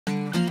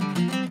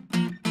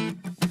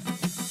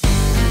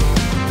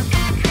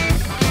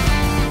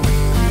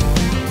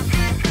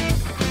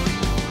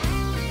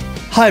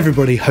Hi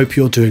everybody, hope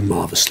you're doing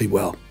marvelously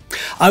well.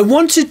 I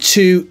wanted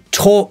to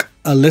talk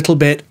a little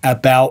bit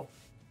about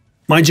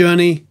my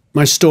journey,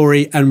 my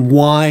story, and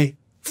why,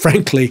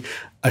 frankly,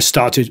 I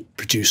started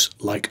Produce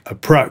Like a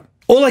Pro.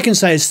 All I can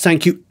say is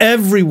thank you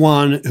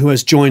everyone who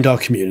has joined our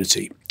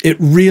community. It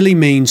really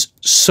means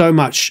so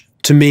much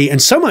to me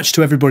and so much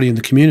to everybody in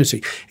the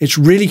community. It's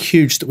really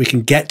huge that we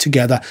can get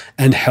together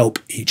and help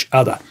each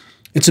other.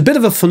 It's a bit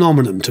of a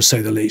phenomenon, to say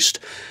the least.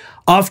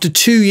 After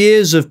 2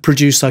 years of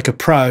Produce Like a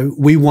Pro,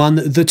 we won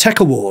the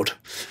Tech Award,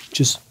 which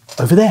is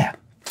over there.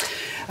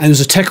 And it was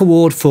a Tech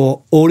Award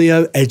for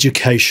audio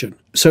education.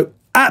 So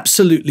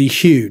absolutely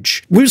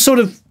huge. We sort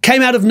of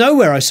came out of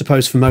nowhere, I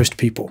suppose, for most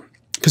people,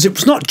 because it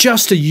was not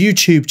just a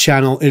YouTube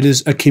channel, it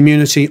is a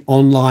community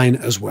online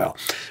as well,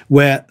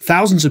 where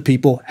thousands of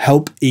people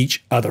help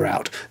each other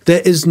out.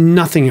 There is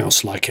nothing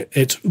else like it.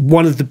 It's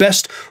one of the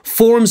best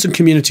forums and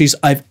communities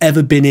I've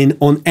ever been in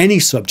on any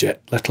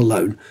subject, let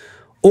alone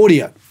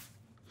audio.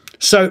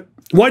 So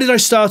why did I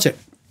start it?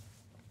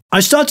 I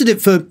started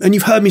it for, and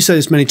you've heard me say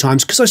this many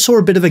times, because I saw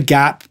a bit of a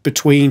gap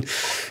between,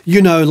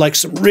 you know, like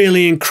some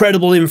really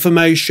incredible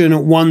information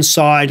at one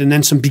side and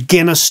then some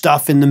beginner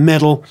stuff in the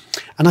middle.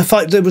 And I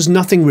thought there was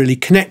nothing really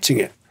connecting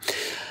it.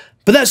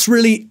 But that's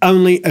really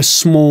only a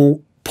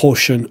small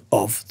portion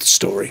of the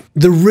story.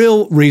 The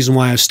real reason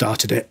why I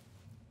started it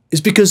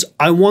is because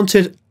I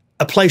wanted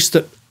a place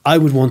that I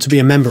would want to be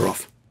a member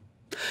of.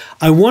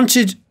 I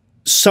wanted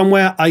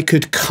somewhere I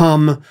could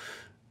come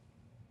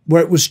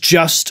where it was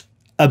just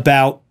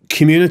about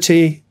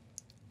community,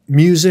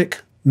 music,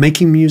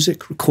 making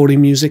music,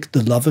 recording music,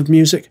 the love of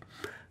music,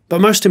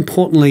 but most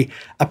importantly,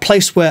 a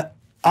place where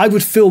I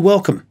would feel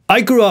welcome.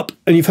 I grew up,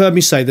 and you've heard me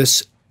say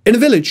this, in a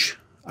village.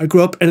 I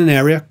grew up in an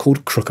area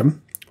called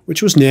Crookham,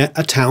 which was near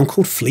a town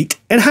called Fleet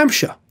in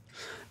Hampshire.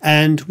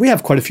 And we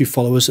have quite a few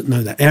followers that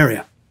know that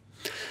area.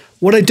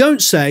 What I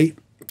don't say,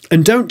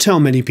 and don't tell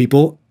many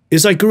people,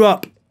 is I grew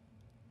up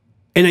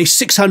in a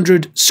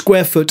 600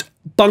 square foot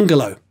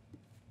bungalow.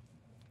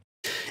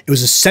 It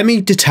was a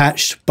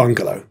semi-detached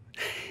bungalow,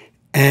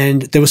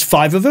 and there was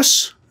 5 of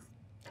us,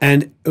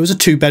 and it was a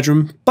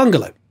 2-bedroom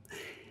bungalow.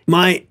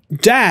 My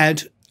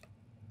dad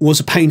was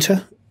a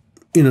painter,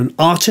 you know, an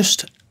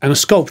artist and a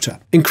sculptor,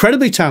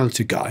 incredibly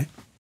talented guy,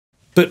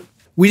 but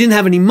we didn't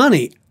have any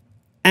money.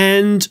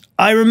 And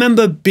I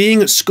remember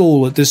being at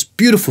school, at this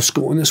beautiful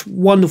school in this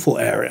wonderful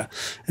area,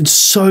 and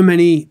so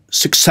many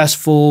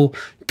successful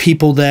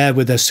people there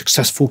with their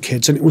successful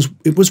kids, and it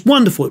was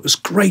wonderful. It was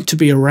great to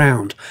be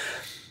around.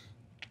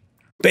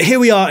 But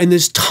here we are in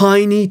this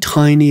tiny,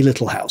 tiny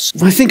little house.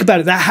 When I think about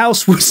it, that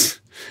house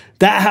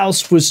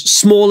was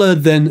smaller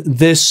than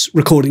this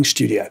recording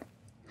studio.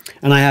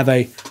 And I have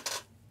a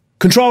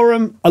control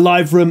room, a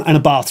live room, and a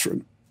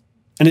bathroom.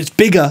 And it's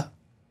bigger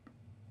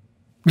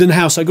than the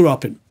house I grew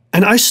up in.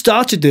 And I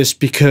started this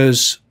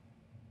because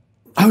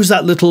I was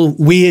that little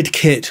weird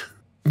kid.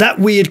 That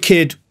weird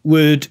kid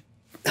would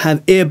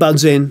have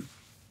earbuds in.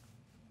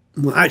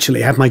 Well,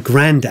 actually, I had my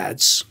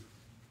granddad's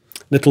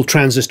little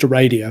transistor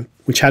radio,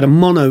 which had a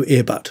mono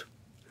earbud.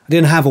 I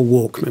didn't have a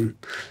Walkman.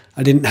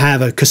 I didn't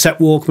have a cassette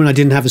Walkman. I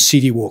didn't have a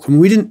CD Walkman.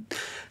 We didn't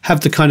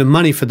have the kind of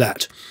money for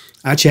that.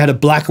 I actually had a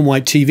black and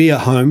white TV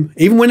at home.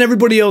 Even when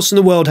everybody else in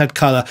the world had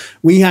color,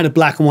 we had a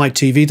black and white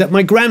TV that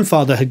my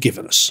grandfather had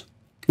given us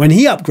when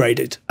he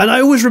upgraded. And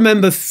I always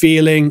remember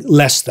feeling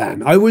less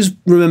than. I always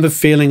remember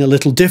feeling a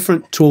little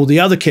different to all the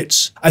other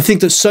kids. I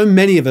think that so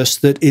many of us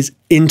that is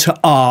into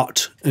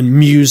art and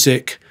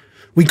music,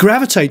 we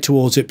gravitate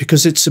towards it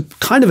because it's a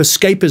kind of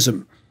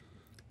escapism.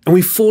 And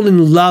we fall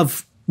in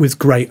love with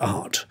great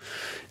art.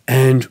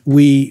 And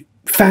we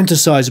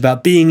fantasize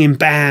about being in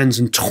bands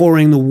and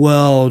touring the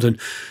world and,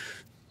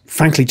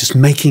 frankly, just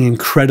making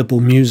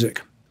incredible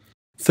music.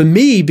 For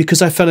me,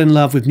 because I fell in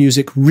love with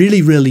music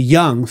really, really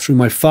young through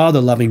my father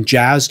loving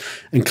jazz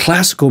and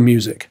classical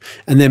music,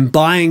 and then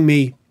buying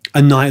me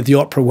a night at the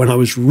opera when I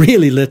was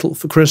really little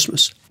for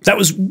Christmas. That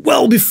was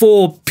well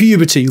before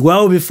puberty,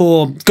 well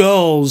before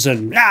girls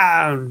and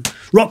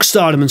rock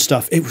stardom and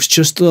stuff. It was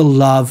just the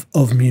love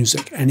of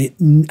music, and it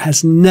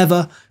has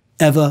never,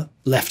 ever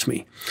left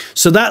me.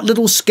 So that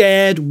little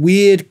scared,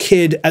 weird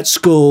kid at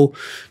school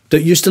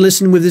that used to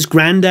listen with his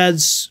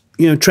granddad's,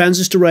 you know,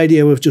 transistor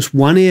radio with just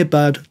one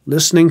earbud,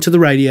 listening to the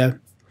radio,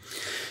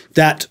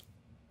 that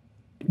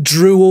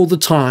drew all the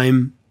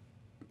time,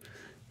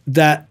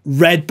 that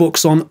read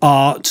books on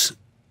art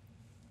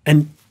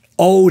and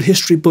old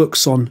history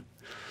books on,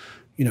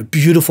 you know,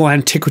 beautiful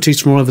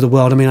antiquities from all over the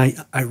world. I mean,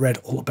 I read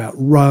all about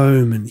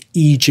Rome and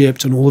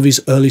Egypt and all of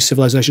these early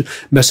civilizations,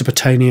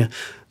 Mesopotamia,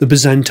 the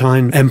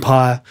Byzantine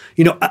Empire.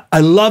 You know, I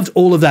loved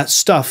all of that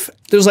stuff.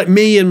 There was like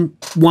me and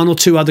 1 or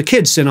 2 other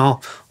kids in our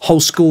whole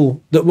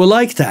school that were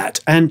like that.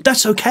 And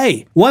that's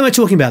okay. Why am I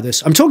talking about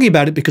this? I'm talking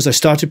about it because I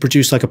started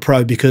Produce Like a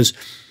Pro, because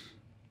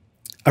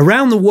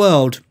around the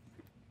world,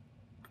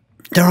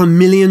 there are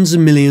millions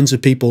and millions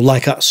of people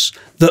like us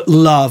that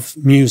love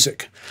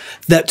music,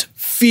 that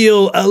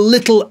feel a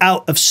little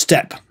out of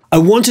step. I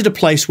wanted a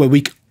place where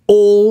we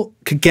all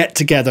could get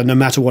together, no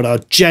matter what our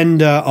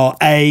gender, our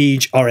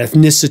age, our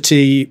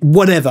ethnicity,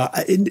 whatever,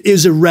 it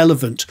is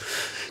irrelevant,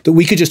 that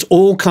we could just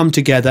all come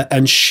together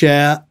and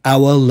share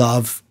our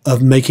love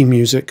of making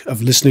music,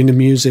 of listening to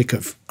music,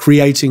 of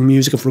creating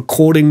music, of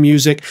recording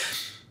music,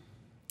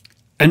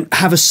 and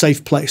have a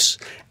safe place.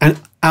 And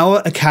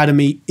our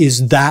academy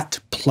is that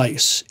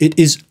place. It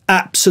is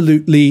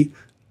absolutely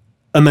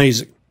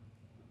amazing.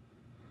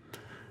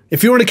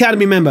 If you're an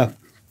academy member,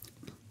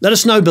 let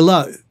us know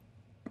below,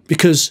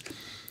 because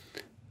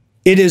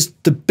it is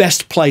the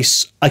best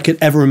place I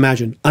could ever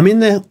imagine. I'm in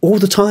there all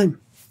the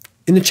time,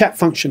 in the chat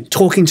function,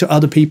 talking to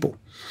other people.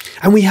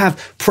 And we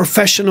have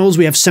professionals,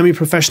 we have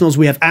semi-professionals,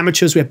 we have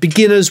amateurs, we have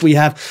beginners, we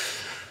have,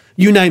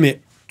 you name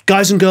it,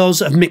 guys and girls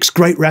that have mixed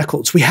great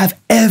records. We have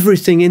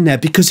everything in there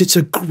because it's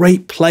a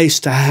great place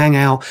to hang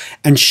out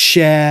and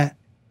share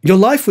your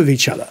life with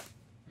each other.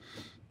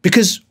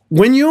 Because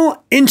when you're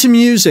into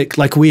music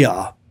like we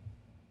are,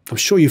 I'm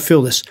sure you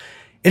feel this,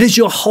 it is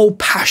your whole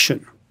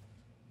passion.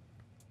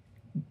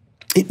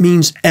 It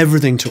means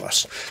everything to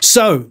us.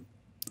 So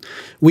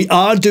we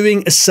are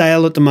doing a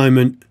sale at the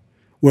moment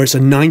where it's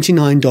a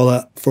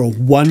 $99 for a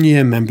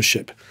 1-year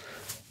membership.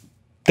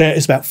 There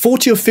is about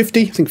 40 or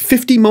 50, I think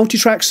 50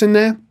 multi-tracks in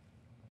there.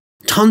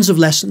 Tons of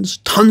lessons,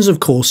 tons of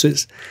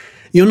courses.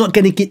 You're not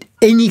going to get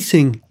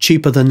anything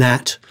cheaper than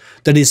that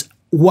is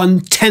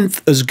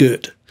 1/10 as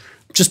good.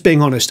 Just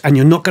being honest. And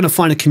you're not going to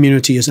find a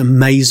community as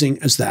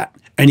amazing as that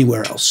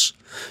anywhere else.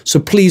 So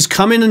please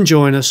come in and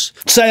join us.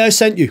 Say I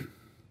sent you.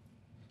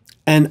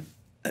 And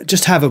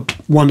just have a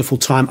wonderful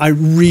time. I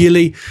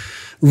really,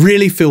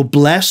 really feel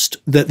blessed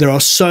that there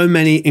are so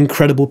many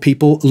incredible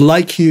people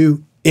like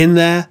you in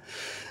there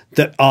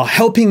that are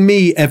helping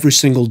me every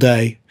single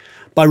day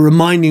by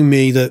reminding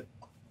me that,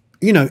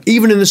 you know,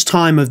 even in this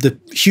time of the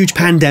huge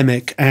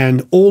pandemic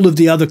and all of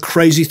the other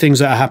crazy things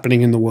that are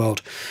happening in the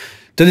world,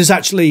 that there's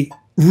actually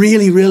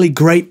really, really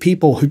great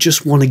people who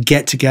just want to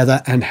get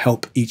together and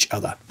help each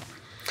other.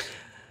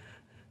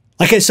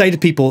 Like I say to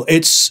people,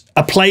 it's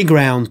a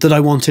playground that I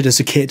wanted as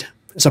a kid.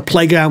 It's a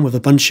playground with a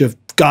bunch of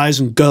guys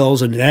and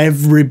girls and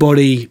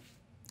everybody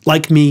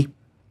like me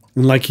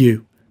and like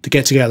you to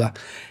get together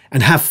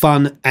and have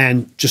fun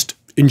and just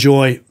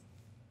enjoy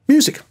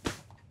music.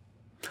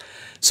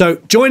 So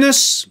join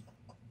us.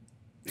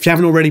 If you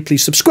haven't already,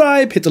 please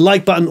subscribe, hit the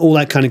like button, all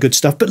that kind of good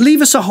stuff. But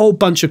leave us a whole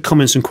bunch of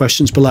comments and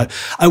questions below.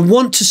 I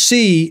want to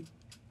see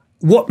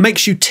what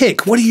makes you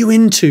tick. What are you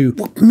into?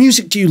 What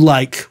music do you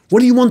like? What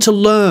do you want to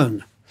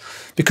learn?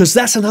 Because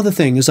that's another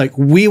thing, is like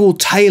we will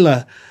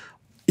tailor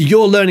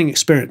your learning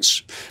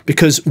experience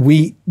because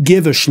we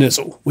give a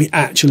schnizzle. We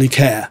actually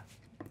care.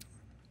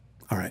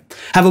 All right.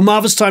 Have a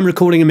marvelous time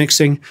recording and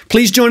mixing.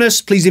 Please join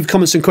us. Please leave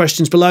comments and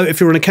questions below. If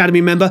you're an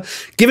Academy member,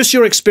 give us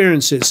your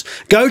experiences.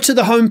 Go to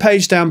the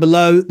homepage down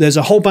below. There's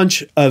a whole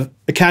bunch of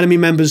Academy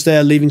members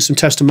there leaving some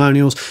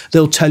testimonials.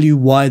 They'll tell you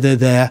why they're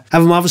there.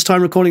 Have a marvelous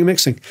time recording and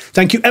mixing.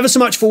 Thank you ever so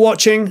much for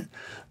watching.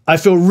 I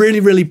feel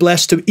really, really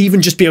blessed to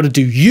even just be able to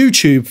do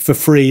YouTube for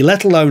free,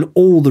 let alone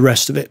all the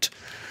rest of it.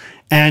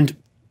 And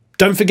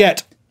don't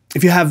forget,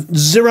 if you have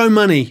zero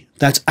money,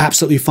 that's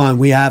absolutely fine.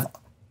 We have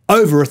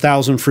over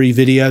 1,000 free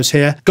videos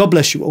here. God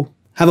bless you all.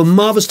 Have a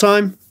marvelous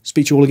time.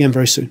 Speak to you all again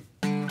very soon.